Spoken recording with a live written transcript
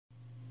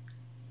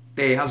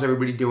Hey, how's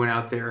everybody doing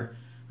out there?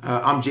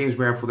 I'm James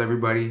Merrifield,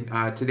 everybody.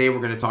 Today we're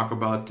going to talk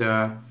about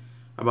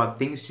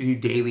things to do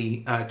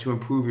daily to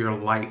improve your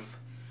life.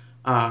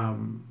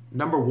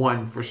 Number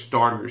one, for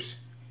starters,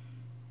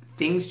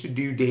 things to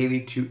do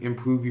daily to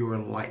improve your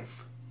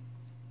life.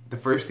 The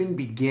first thing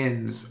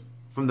begins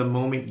from the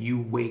moment you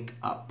wake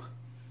up.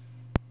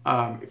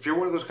 If you're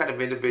one of those kind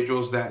of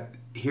individuals that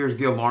hears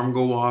the alarm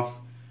go off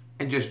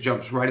and just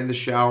jumps right in the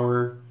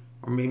shower,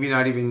 or maybe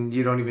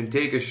you don't even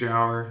take a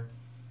shower,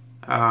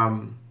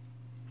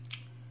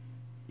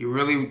 you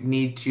really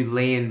need to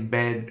lay in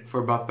bed for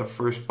about the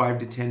first 5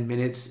 to 10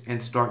 minutes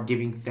and start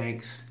giving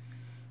thanks.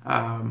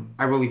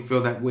 I really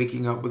feel that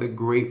waking up with a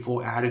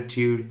grateful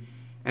attitude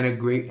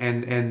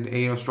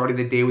and starting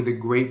the day with a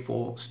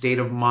grateful state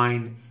of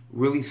mind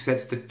really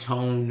sets the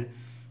tone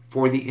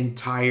for the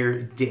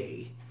entire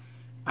day.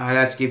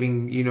 That's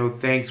giving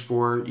thanks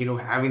for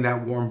having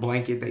that warm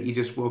blanket that you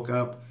just woke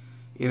up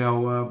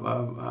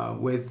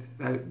with,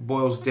 that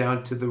boils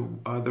down to the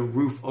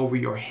roof over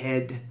your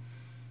head,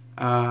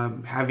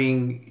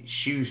 having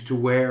shoes to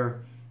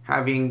wear,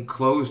 having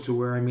clothes to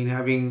wear,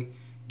 having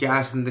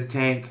gas in the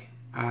tank,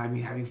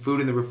 having food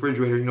in the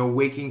refrigerator.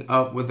 Waking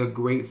up with a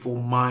grateful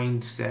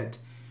mindset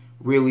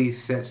really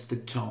sets the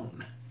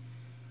tone.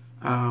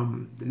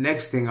 The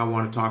next thing I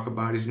want to talk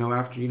about is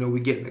after we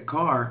get in the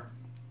car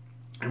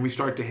and we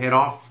start to head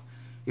off,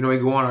 we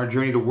go on our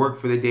journey to work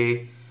for the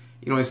day,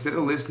 instead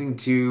of listening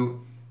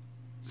to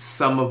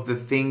some of the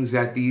things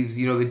that these,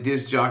 the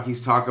disc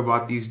jockeys talk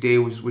about these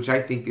days, which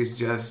I think is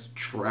just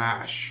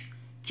trash,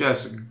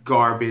 just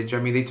garbage.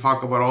 They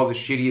talk about all the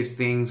shittiest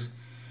things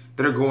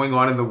that are going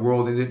on in the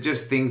world, and it's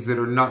just things that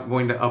are not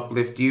going to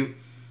uplift you.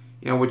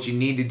 What you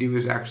need to do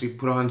is actually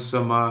put on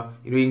some,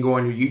 you can go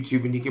on your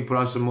YouTube and you can put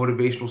on some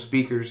motivational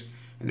speakers,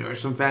 and there are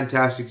some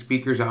fantastic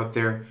speakers out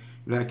there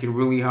that can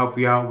really help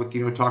you out with,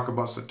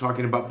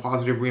 talking about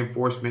positive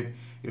reinforcement,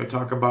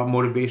 talk about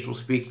motivational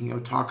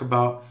speaking, talk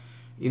about,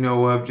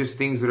 just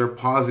things that are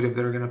positive,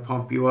 that are going to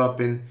pump you up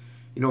and,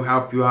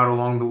 help you out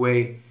along the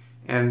way.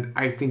 And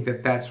I think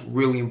that that's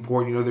really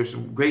important. There's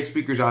some great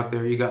speakers out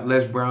there. You got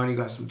Les Brown, you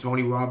got some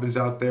Tony Robbins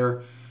out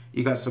there,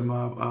 you got some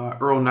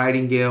Earl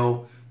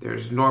Nightingale,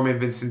 there's Norman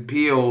Vincent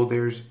Peale,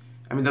 the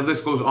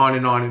list goes on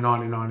and on and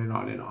on and on and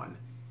on and on.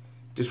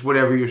 Just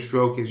whatever your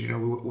stroke is,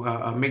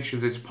 make sure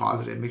that it's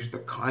positive. Make sure the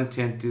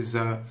content is, is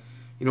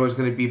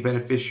going to be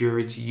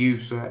beneficiary to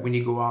you, so that when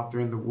you go out there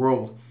in the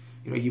world,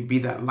 you be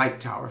that light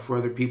tower for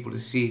other people to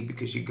see,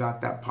 because you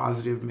got that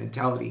positive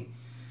mentality.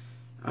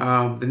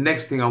 The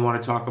next thing I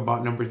want to talk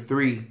about, number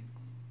 3,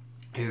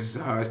 is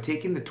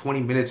taking the 20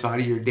 minutes out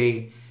of your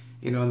day,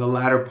 in the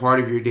latter part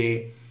of your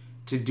day,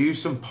 to do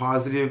some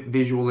positive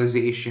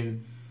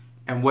visualization.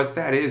 And what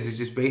that is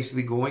just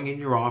basically going in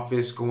your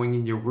office, going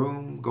in your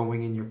room,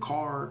 going in your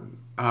car,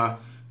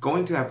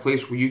 going to that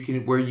place where you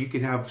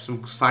can have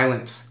some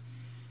silence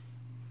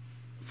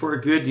for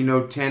a good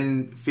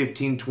 10,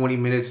 15, 20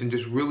 minutes, and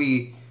just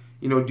really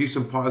do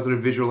some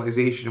positive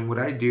visualization. And what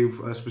I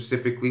do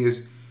specifically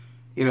is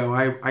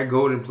I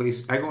go in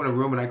a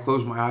room and I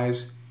close my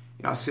eyes.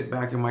 I'll sit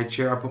back in my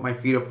chair, I put my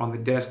feet up on the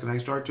desk, and I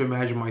start to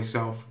imagine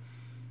myself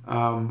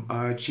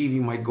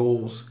achieving my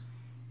goals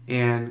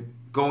and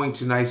going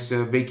to nice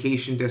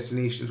vacation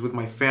destinations with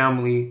my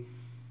family,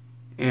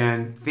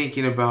 and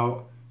thinking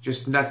about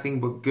just nothing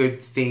but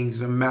good things,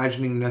 and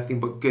imagining nothing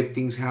but good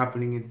things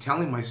happening, and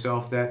telling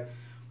myself that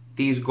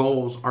these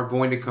goals are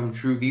going to come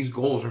true. These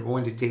goals are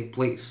going to take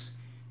place.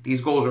 These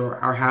goals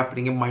are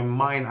happening. In my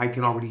mind, I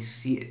can already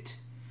see it.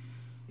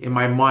 In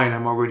my mind,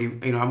 I'm already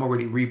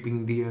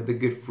reaping the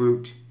good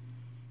fruit.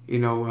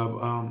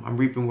 I'm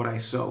reaping what I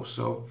sow.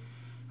 So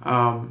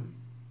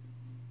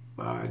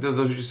those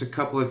are just a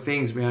couple of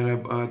things,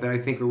 man, that I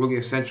think are really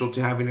essential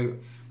to having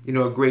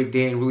a great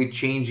day and really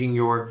changing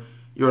your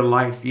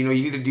life. You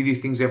need to do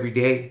these things every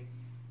day.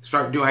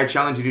 I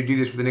challenge you to do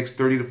this for the next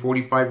 30 to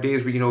 45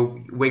 days, where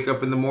wake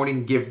up in the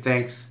morning, give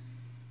thanks.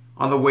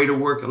 On the way to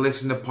work,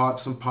 listen to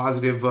some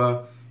positive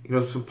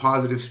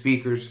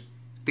speakers,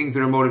 things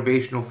that are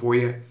motivational for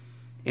you.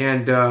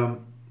 And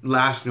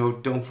last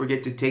note, don't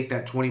forget to take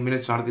that 20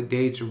 minutes out of the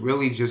day to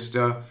really just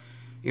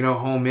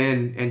home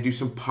in and do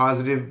some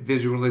positive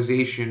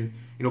visualization.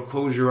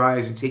 Close your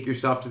eyes and take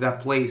yourself to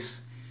that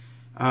place.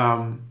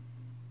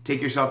 Take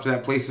yourself to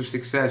that place of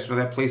success,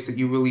 that place that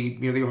you really,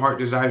 your heart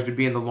desires to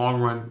be in the long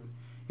run.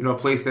 A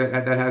place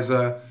that has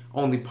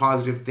only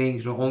positive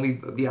things, only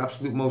the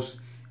absolute most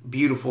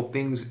beautiful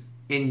things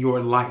in your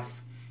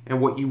life, and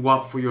what you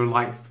want for your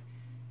life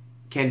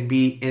can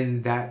be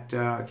in that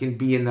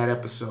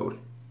episode.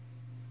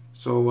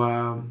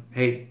 So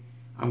hey,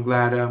 I'm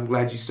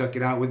glad you stuck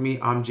it out with me.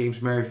 I'm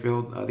James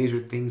Merrifield. These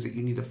are things that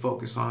you need to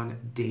focus on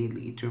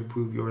daily to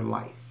improve your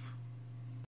life.